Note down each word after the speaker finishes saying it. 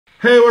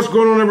Hey, what's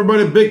going on,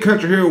 everybody? Big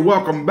Country here.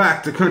 Welcome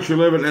back to Country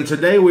Living, and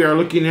today we are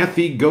looking at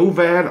the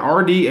Govad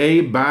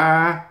RDA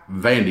by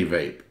Vandy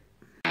Vape.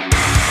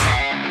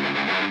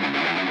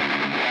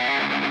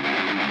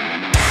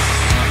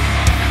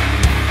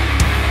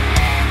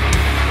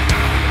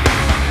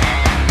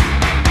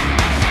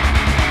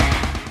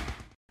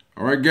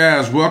 Alright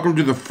guys, welcome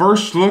to the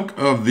first look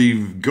of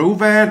the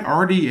Govad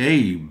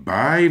RDA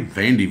by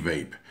Vandy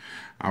Vape.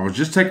 I was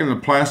just taking the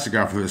plastic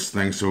off of this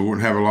thing so it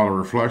wouldn't have a lot of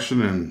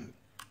reflection, and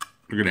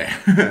look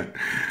at that.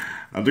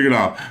 I took it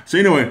off. So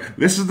anyway,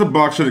 this is the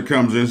box that it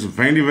comes in. It's a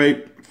Vandy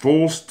Vape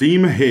full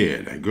steam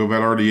ahead. Govad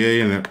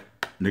RDA and that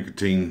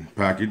nicotine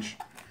package.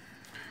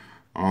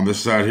 On this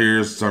side here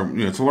is to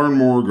learn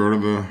more, go to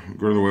the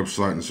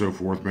website and so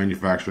forth,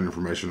 manufacturing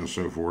information and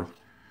so forth.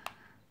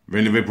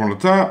 Vandy Vape on the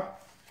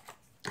top.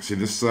 See,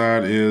 this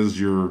side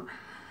is your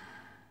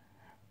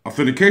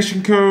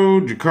authentication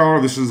code, your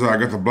color. This is, I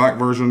got the black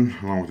version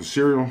along with the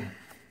serial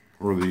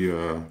or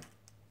the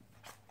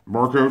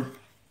barcode.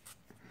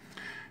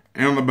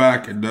 And on the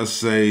back, it does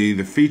say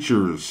the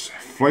features: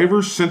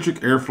 flavor-centric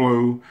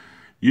airflow,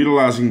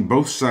 utilizing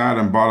both side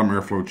and bottom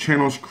airflow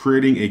channels,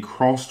 creating a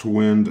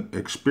crosswind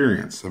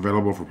experience.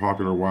 Available for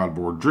popular wide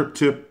bore drip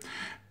tip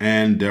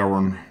and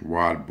Delrin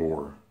wide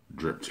bore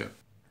drip tip.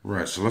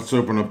 Right, so let's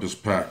open up this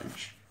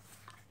package.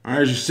 All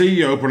right, as you see,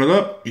 you open it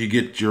up, you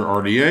get your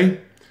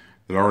RDA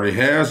that already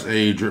has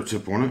a drip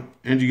tip on it,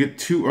 and you get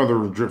two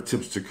other drip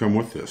tips to come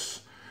with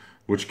this,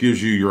 which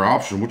gives you your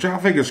option, which I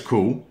think is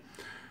cool.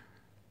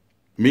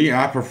 Me,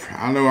 I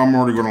know I'm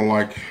already going to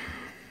like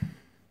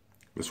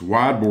this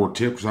wide bore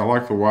tip because I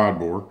like the wide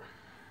bore.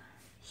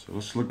 So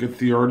let's look at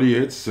the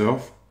RDA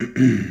itself.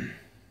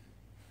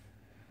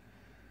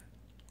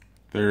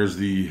 There's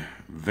the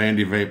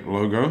Vandy Vape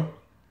logo.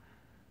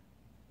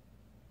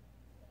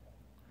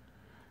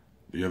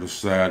 The other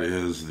side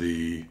is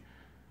the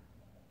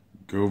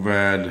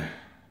Govad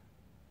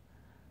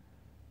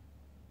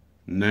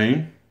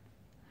name.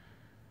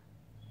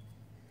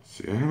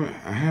 See,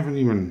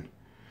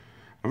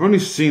 I've only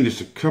seen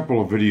just a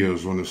couple of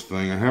videos on this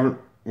thing. I haven't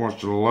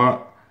watched it a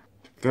lot.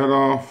 Take that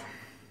off.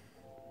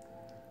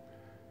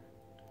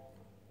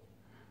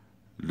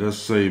 It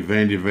does say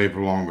Vandy Vape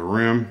along the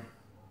rim.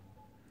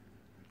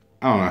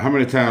 I don't know, how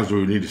many times do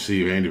we need to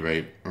see Vandy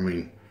Vape? I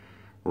mean,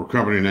 or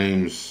company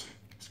names.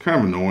 It's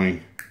kind of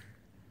annoying.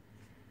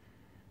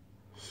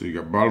 So you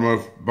got bottom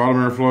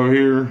airflow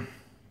here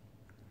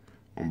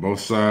on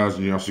both sides,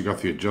 and you also got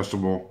the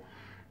adjustable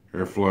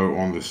airflow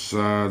on the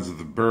sides of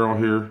the barrel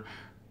here.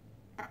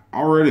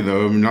 Already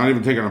though, I mean, not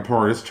even taking it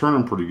apart, it's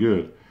turning pretty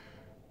good.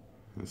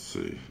 Let's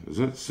see, is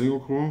that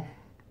single coil?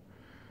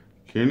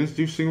 Can this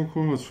do single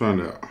coil? Let's find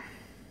out.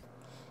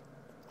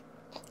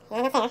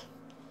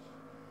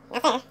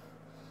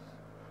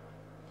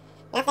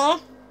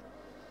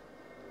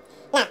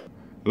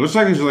 It looks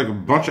like there's like a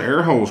bunch of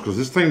air holes because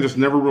this thing just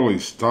never really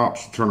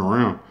stops to turn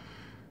around.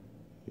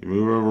 You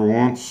move over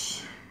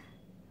once,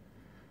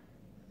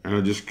 and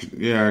it just,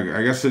 yeah,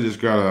 I guess it just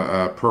got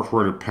a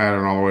perforated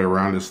pattern all the way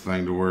around this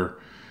thing to where,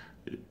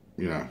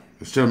 you know,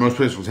 instead of most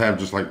places would have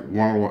just like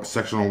one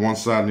section on one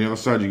side and the other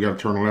side, you got to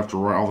turn left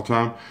or right all the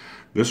time.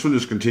 This one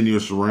just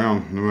continues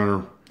around no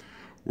matter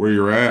where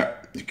you're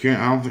at. You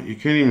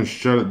can't even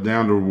shut it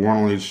down to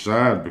one on each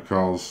side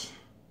because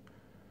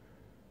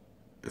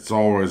it's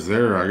always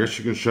there. I guess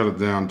you can shut it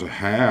down to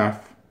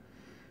half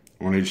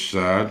on each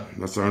side.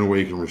 That's the only way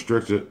you can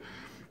restrict it.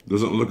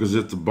 Doesn't look as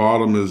if the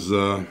bottom is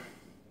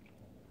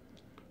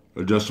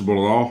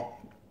adjustable at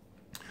all.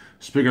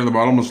 Speaking of the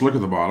bottom, let's look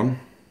at the bottom.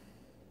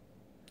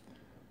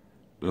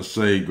 Let's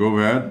say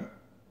Govad,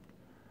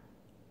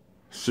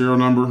 serial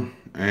number,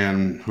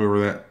 and whoever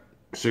that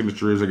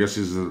signature is, I guess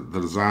he's the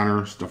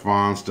designer,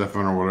 Stefan,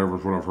 or whatever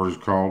is what I've heard is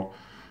called.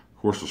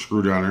 Of course, the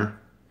screw down there.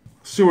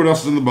 Let's see what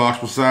else is in the box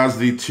besides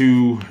the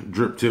two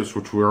drip tips,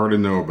 which we already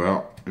know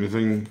about.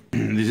 Anything?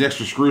 These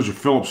extra screws are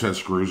Phillips head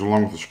screws,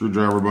 along with a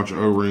screwdriver, a bunch of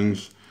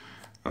O-rings,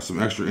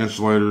 some extra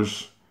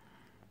insulators.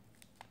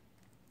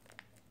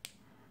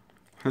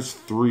 Has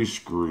 3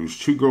 screws,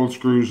 2 gold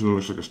screws, and it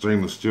looks like a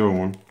stainless steel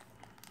one.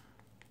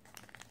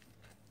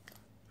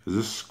 Is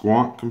this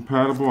squonk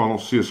compatible? I don't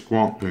see a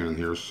squonk pin in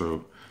here,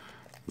 so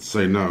let's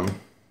say no.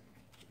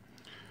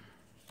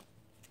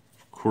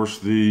 Of course,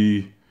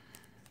 the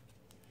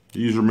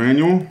user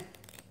manual,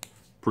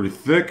 pretty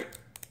thick.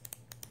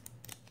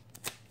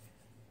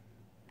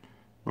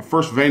 My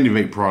first Vandy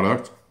Vape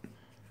product.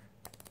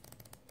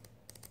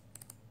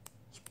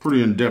 It's a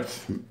pretty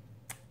in-depth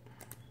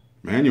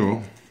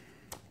manual.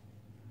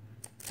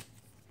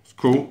 It's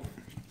cool.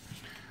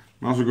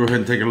 I'll also go ahead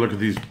and take a look at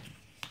these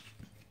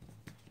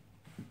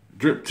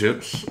drip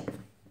tips.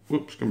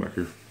 Whoops, come back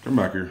here. Come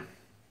back here.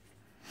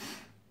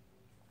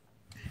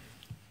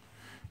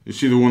 You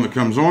see the one that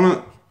comes on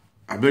it,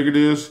 how big it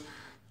is.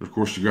 Of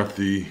course, you got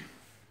the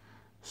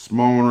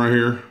small one right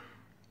here,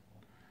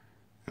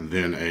 and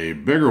then a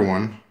bigger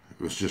one.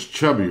 It's just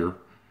chubbier.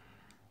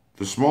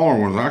 The smaller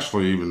one's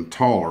actually even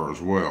taller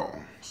as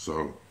well.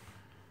 So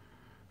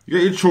you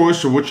got your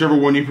choice of whichever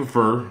one you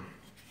prefer.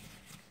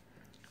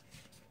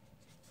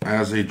 I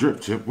as a drip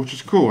tip, which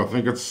is cool. I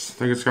think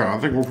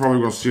we're probably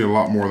going to see a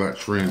lot more of that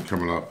trend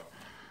coming up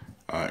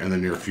in the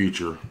near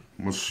future.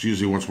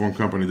 Usually once one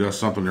company does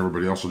something,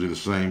 everybody else will do the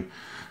same.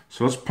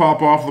 So let's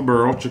pop off the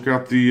barrel. Check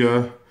out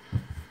the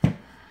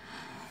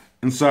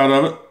inside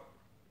of it.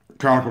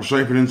 Conical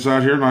shaping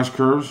inside here, nice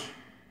curves.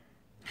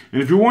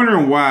 And if you're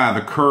wondering why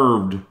the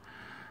curved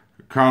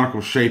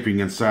conical shaping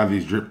inside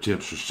these drip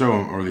tips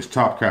or these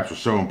top caps are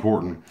so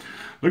important,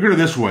 look at it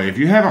this way. If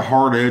you have a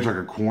hard edge like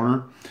a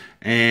corner,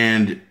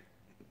 and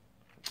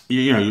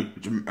you know,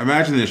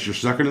 imagine this, you're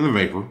sucking in the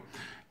vapor.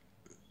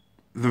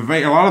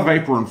 A lot of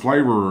vapor and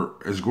flavor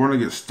is going to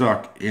get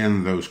stuck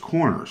in those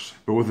corners.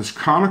 But with this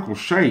conical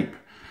shape,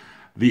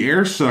 the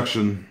air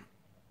suction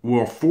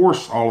will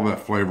force all of that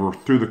flavor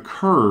through the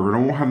curve, and it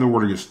won't have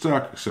nowhere to get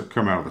stuck except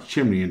come out of the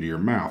chimney into your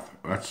mouth.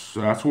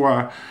 That's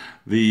why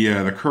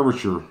the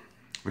curvature,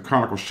 the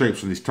conical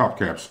shapes of these top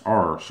caps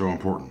are so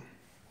important.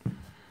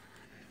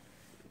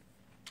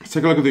 Let's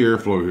take a look at the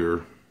airflow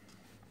here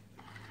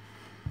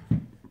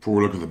before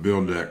we look at the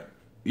build deck.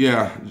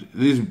 Yeah,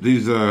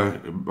 these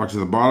like I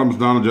said, the bottom is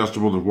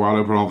non-adjustable. They're wide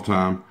open all the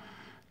time.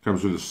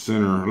 Comes through the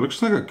center. It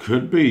looks like it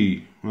could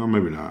be, well,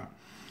 maybe not.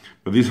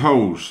 But these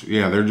holes,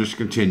 yeah, they're just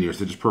continuous.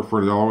 They just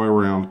perforated all the way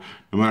around.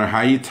 No matter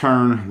how you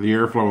turn the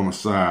airflow on the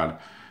side,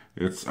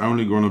 it's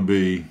only going to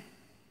be,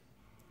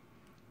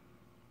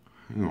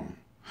 hang on.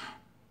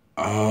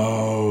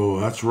 Oh,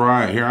 that's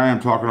right. Here I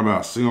am talking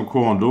about single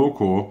coil and dual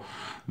coil.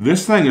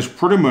 This thing is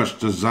pretty much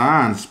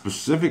designed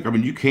specific. I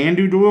mean, you can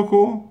do dual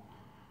coil,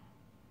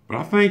 but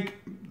I think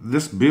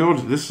this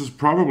is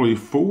probably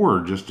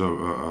for just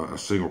a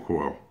single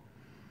coil.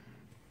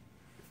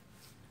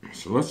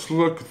 So let's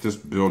look at this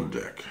build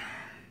deck.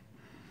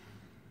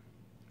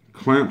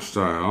 Clamp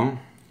style.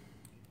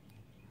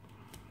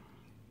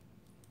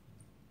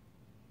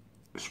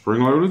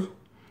 Spring loaded?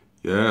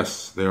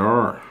 Yes, they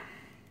are.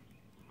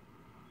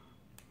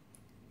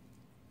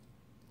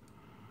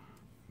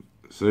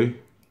 See?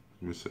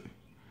 Let me see.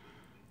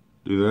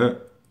 Do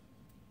that.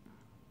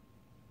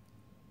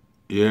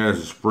 Yeah, it's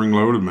a spring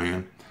loaded,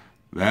 man.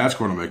 That's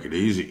going to make it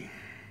easy.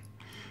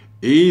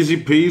 Easy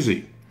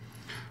peasy.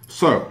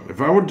 So, if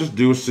I would just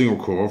do a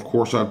single coil, of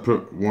course I'd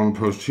put one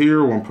post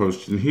here, one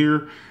post in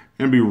here,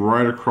 and be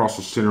right across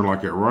the center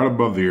like that, right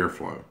above the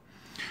airflow.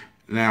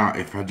 Now,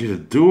 if I did a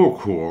dual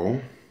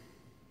coil,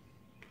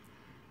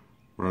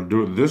 would I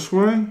do it this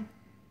way?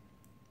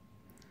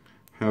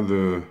 Have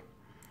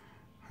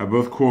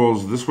both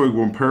coils this way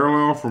going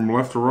parallel from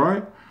left to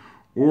right?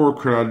 Or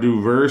could I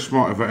do very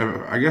small,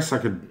 I guess I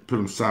could put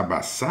them side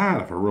by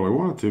side if I really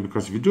wanted to,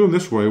 because if you do them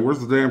this way,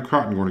 where's the damn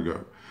cotton going to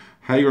go?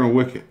 How are you going to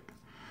wick it?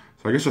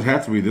 So I guess it'd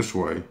have to be this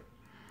way.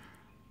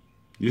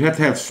 You'd have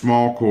to have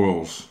small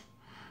coils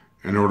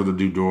in order to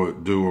do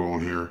dual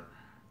on here,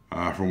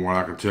 from what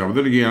I can tell. But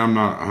then again, I'm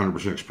not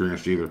 100%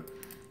 experienced either.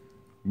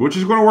 Which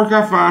is going to work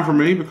out fine for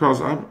me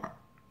because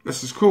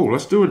this is cool.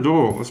 Let's do a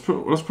dual. Let's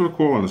put a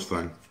coil in this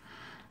thing.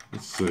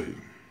 Let's see.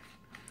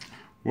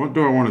 What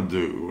do I want to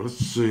do? Let's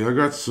see. I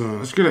got some.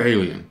 Let's get an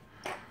alien.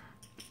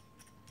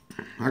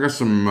 I got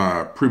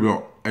some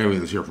pre-built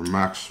aliens here from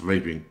Max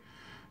Vaping.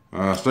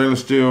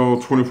 Stainless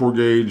steel 24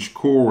 gauge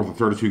core with a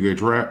 32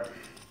 gauge wrap.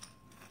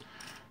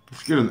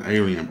 Let's get an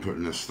alien put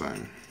in this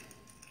thing.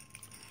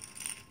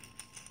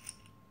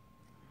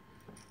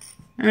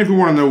 And if you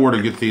want to know where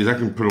to get these, I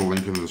can put a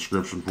link in the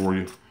description for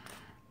you.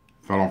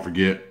 If I don't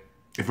forget.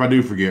 If I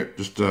do forget,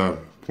 just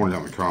point it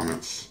out in the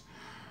comments.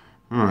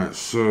 Alright,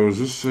 so does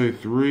this say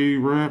 3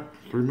 wrap?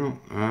 3 mil?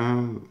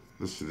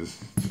 Let's see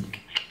this.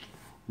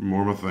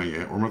 Where my thing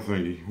at? Where my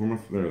thingy?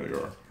 There they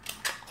are.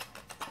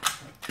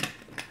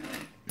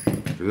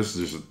 Okay, this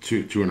is just a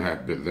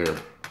 2.5 bit there.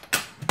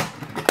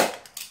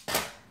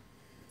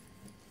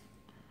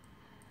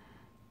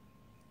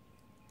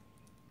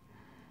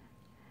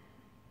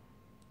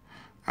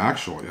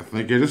 Actually, I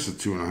think it is a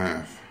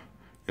 2.5.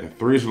 Yeah,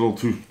 3 is a little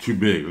too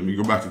big. Let me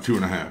go back to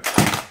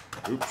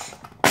 2.5. Oops.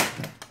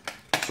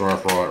 Sorry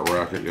for all that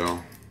racket, y'all.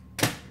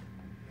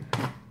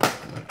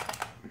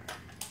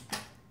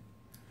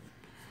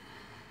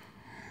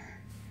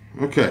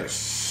 Okay,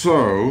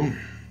 so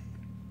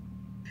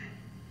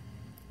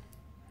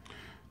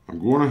I'm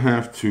going to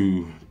have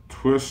to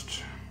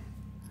twist.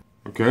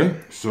 Okay,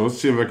 so let's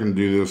see if I can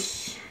do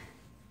this.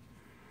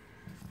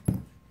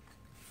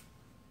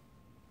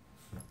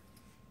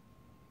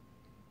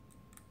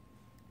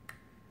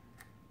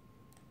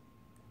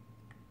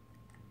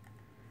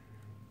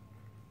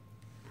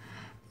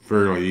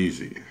 Fairly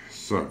easy.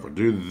 So if I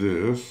do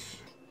this,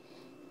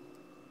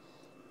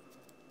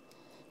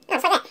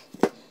 it's like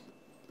that.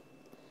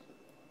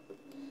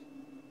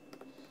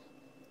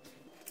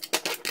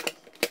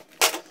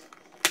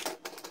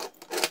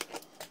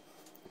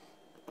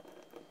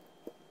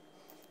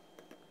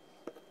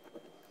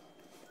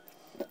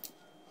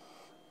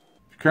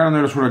 you kind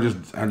of notice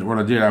what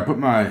I did. I put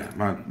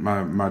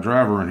my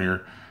driver in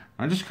here.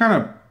 I just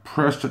kind of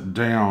pressed it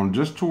down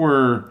just to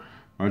where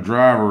my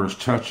driver is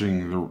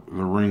touching the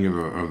ring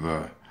of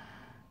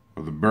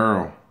the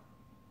barrel,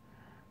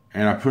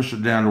 and I push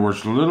it down to where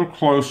it's a little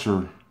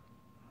closer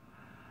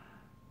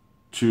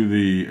to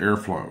the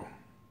airflow.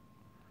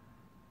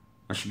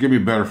 That should give me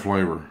better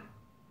flavor.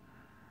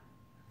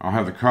 I'll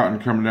have the cotton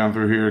coming down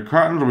through here. The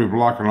cotton will be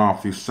blocking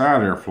off these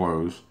side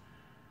airflows.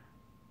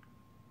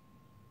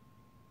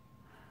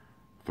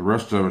 The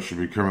rest of it should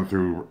be coming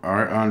through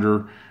right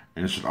under,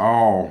 and it should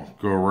all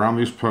go around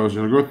these posts.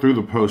 It'll go through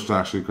the posts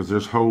actually, because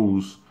there's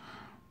holes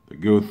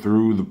that go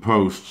through the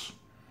posts.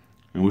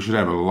 And we should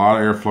have a lot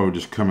of airflow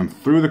just coming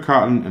through the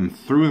cotton and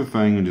through the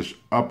thing and just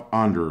up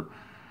under.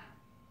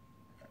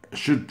 It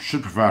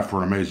should provide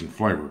for an amazing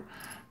flavor.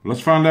 Let's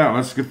find out.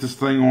 Let's get this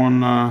thing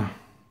on a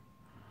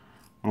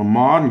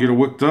mod and get it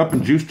wicked up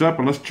and juiced up,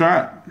 and let's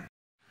try it.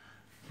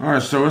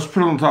 Alright, so let's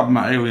put it on top of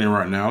my Alien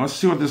right now. Let's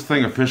see what this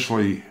thing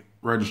officially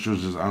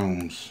registers as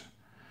ohms.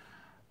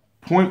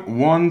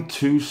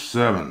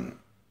 0.127.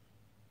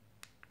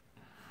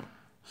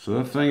 So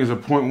that thing is a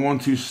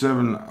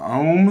 0.127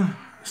 ohm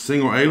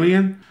single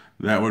Alien.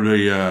 That would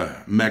be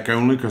mech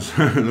only, because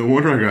no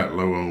wonder I got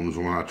low ohms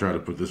when I try to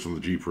put this on the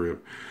Jeep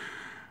rib.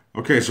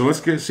 Okay, so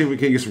let's see if we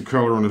can get some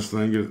color on this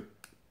thing.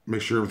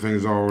 Make sure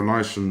everything's all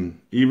nice and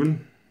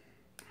even.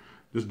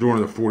 Just doing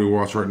it at 40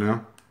 watts right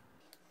now.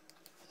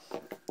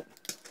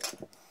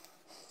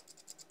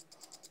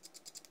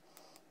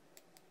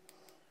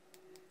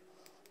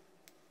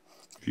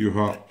 A few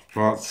hot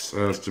spots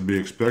as to be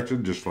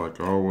expected, just like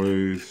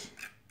always.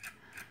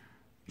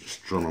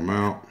 Just strum them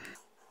out.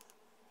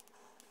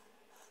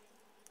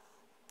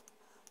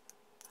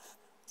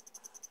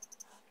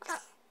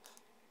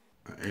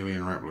 The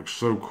Alien wrap looks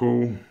so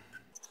cool.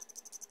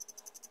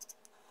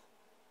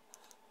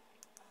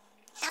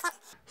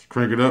 Let's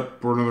crank it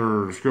up for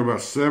another, let's go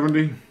about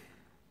 70.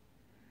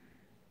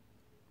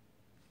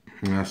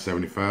 And that's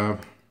 75.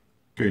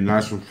 Okay,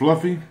 nice and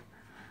fluffy.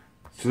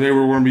 Today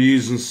we're going to be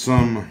using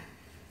some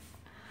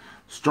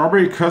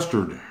strawberry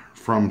custard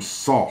from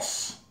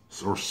Sauce,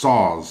 or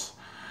Saws.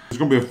 There's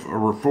going to be a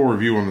full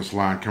review on this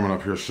line coming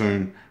up here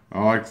soon.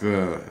 I like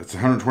it's a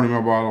 120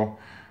 ml bottle.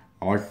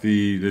 I like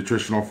the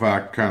nutritional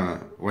fact kind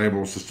of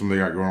label system they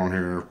got going on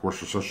here, and of course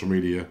for social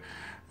media.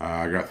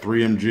 I got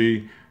 3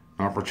 mg,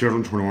 not for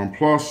children, 21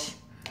 plus.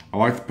 I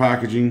like the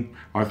packaging.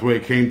 I like the way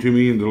it came to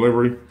me in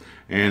delivery.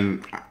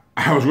 And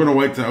I was going to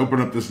wait to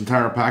open up this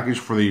entire package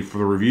for the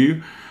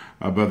review,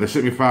 but they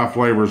sent me 5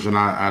 flavors, and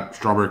I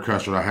strawberry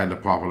custard, I had to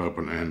pop it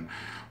open, and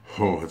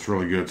oh, it's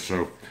really good.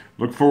 So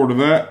look forward to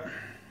that.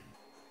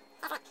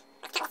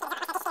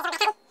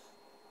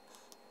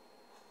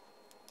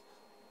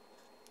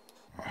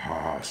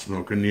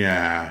 Smoking,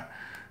 yeah.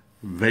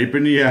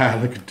 Vaping, yeah.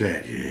 Look at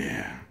that,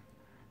 yeah.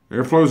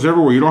 Airflow's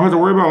everywhere. You don't have to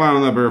worry about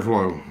lining up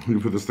airflow when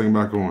you put this thing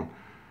back on.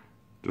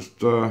 Just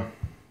put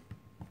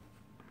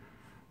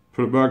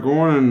it back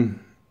on, and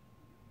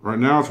right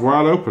now it's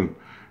wide open.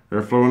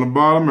 Airflow in the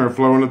bottom,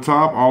 airflow in the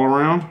top, all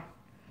around.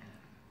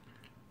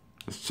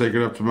 Let's take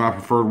it up to my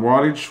preferred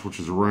wattage, which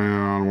is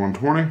around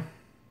 120.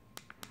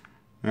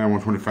 And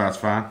 125 is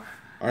fine.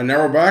 All right, now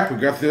we're back. We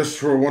got this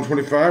for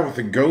 125 with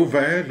the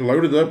Govad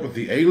loaded up with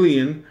the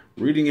Alien,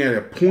 reading at a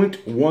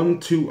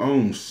 0.12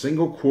 ohms,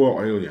 single coil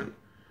Alien.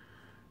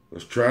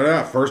 Let's try it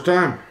out. First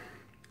time.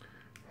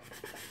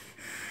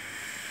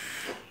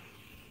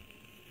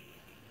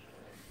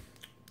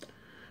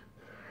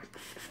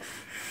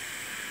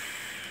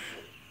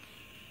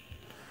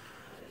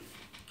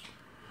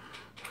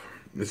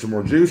 Get some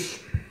more juice.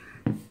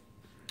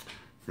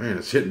 Man,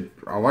 it's hitting.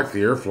 I like the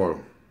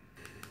airflow.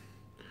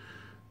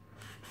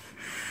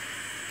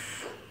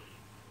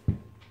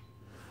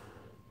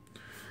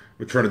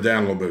 Let me turn it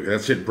down a little bit.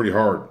 That's hitting pretty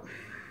hard.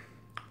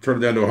 Turn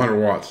it down to 100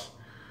 watts.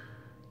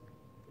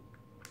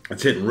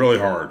 That's hitting really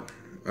hard.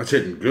 That's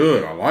hitting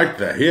good. I like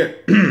that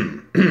hit.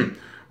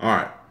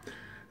 Alright.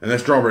 And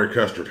that's strawberry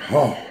custard.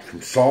 Oh,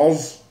 from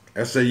Saws.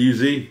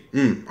 S-A-U-Z.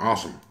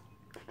 Awesome.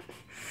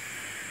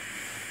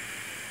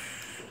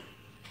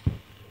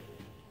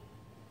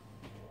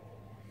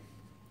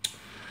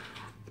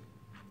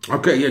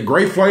 Okay, yeah,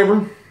 great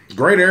flavor.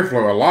 Great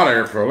airflow. A lot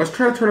of airflow. Let's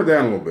try to turn it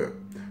down a little bit.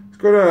 Let's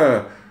go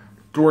to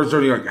towards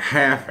only like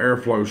half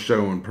airflow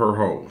showing per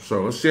hole.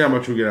 So let's see how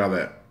much we get out of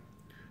that.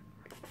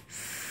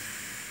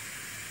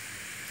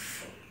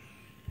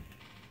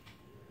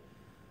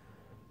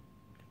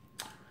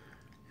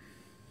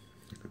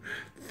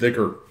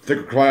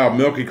 Thicker cloud,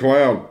 milky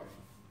cloud.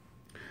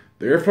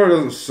 The airflow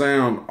doesn't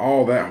sound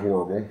all that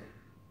horrible.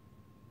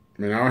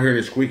 I mean, I don't hear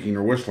any squeaking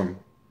or whistling.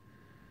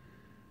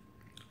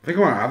 I think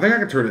I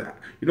can turn it.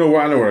 You know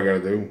what? I know what I got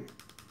to do.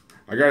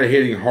 I got it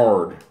hitting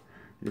hard. Let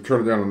me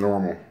turn it down to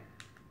normal.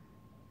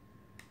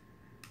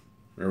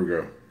 There we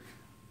go.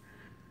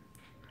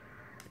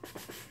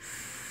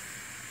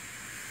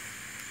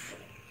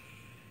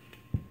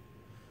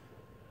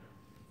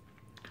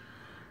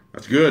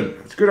 That's good.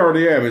 That's good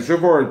RDA. I mean, so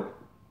far,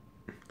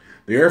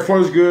 the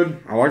airflow's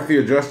good. I like the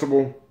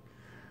adjustable.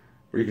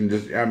 Where you can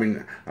just, I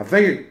mean, I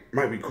think it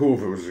might be cool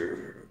if it was.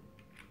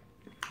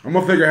 I'm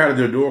going to figure out how to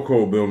do a dual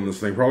coil build on this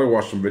thing. Probably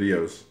watch some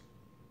videos.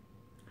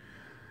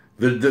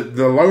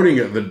 The loading,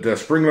 the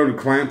spring-loaded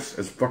clamps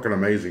is fucking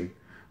amazing.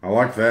 I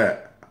like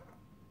that.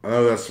 I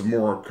know that's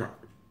more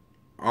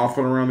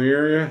often around the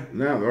area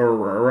now, or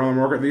around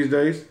the market these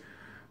days.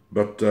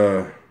 But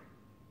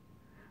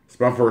it's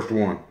my first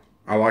one.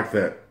 I like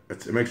that.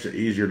 It makes it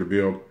easier to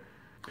build.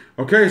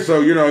 Okay,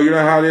 so you know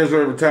how it is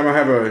every time I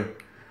have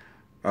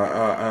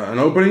an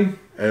opening,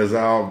 as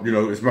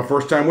it's my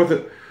first time with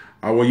it.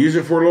 I will use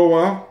it for a little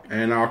while,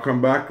 and I'll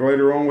come back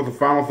later on with a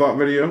final thought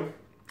video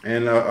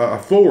and a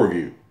full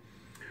review.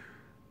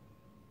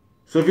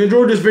 So if you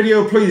enjoyed this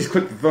video, please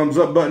click the thumbs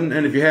up button,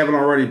 and if you haven't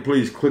already,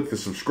 please click the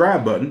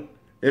subscribe button,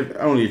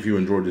 only if you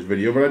enjoyed this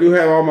video. But I do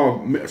have all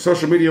my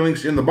social media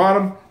links in the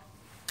bottom: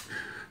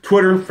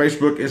 Twitter,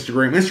 Facebook,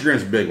 Instagram.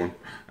 Instagram's a big one,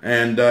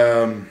 and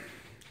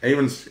I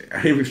even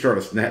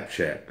started a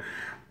Snapchat.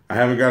 I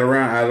haven't got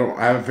around.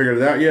 I haven't figured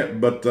it out yet.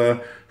 But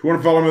if you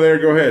want to follow me there,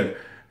 go ahead.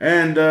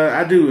 And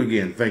I do,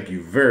 again, thank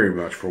you very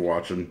much for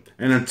watching.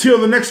 And until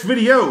the next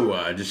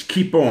video, just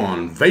keep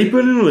on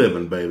vaping and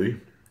living, baby.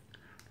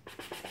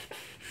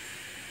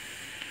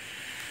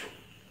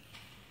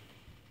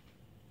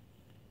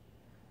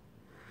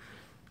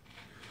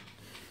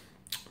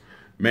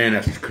 Man,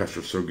 that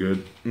custard's so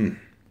good.